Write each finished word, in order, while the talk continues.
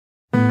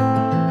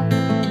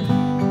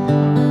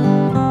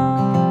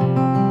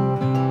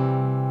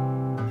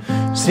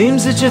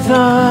Seems that you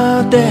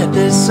thought that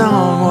this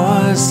song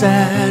was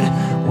sad,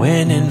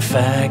 when in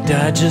fact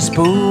I just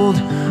pulled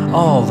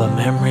all the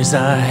memories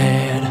I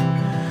had.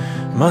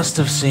 Must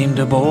have seemed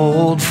a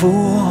bold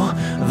fool,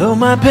 though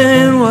my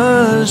pen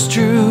was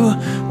true,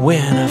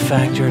 when I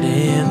factored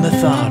in the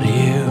thought of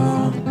you.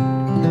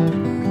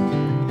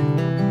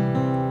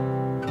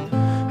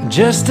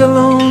 Just a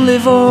lonely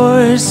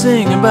voice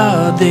singing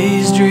about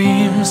these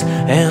dreams,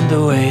 and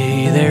the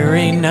way there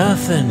ain't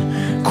nothing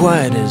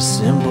quite as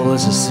simple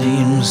as it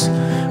seems.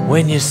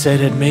 When you said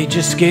it made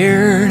you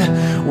scared,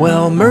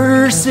 well,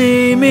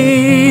 mercy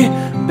me,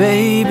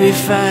 baby,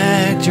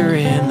 factor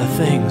in the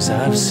things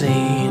I've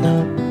seen.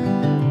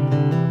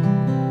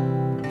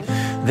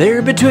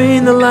 There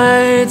between the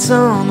lights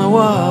on the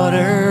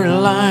water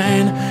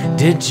line,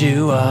 did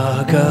you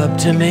walk up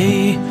to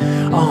me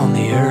on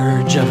the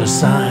urge of a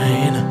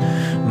sign?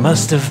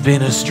 Must have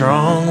been a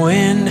strong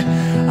wind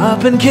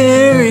up and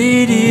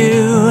carried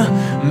you,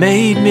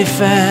 made me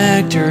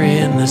factor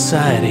in the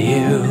sight of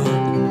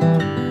you.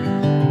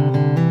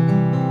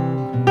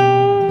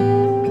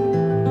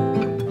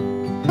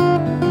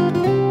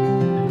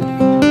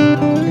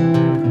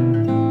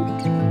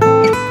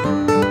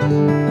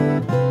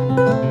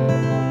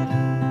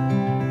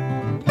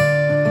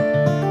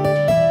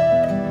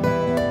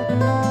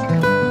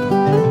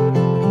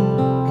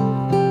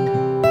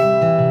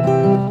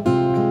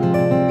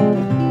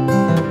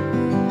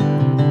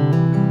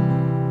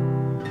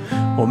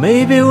 Well,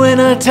 maybe when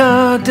I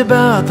talked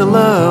about the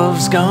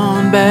love's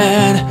gone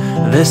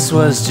bad, this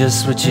was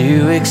just what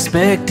you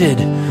expected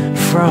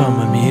from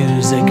a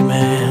music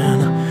man.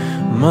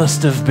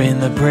 Must have been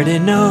the pretty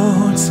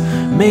notes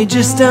made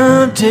you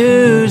stop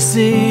to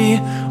see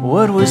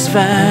what was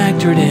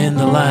factored in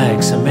the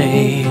likes of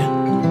me.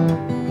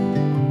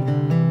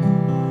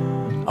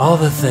 All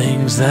the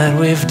things that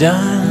we've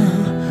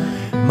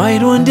done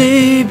might one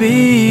day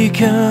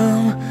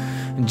become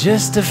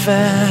just a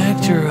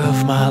factor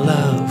of my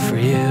love for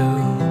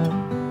you.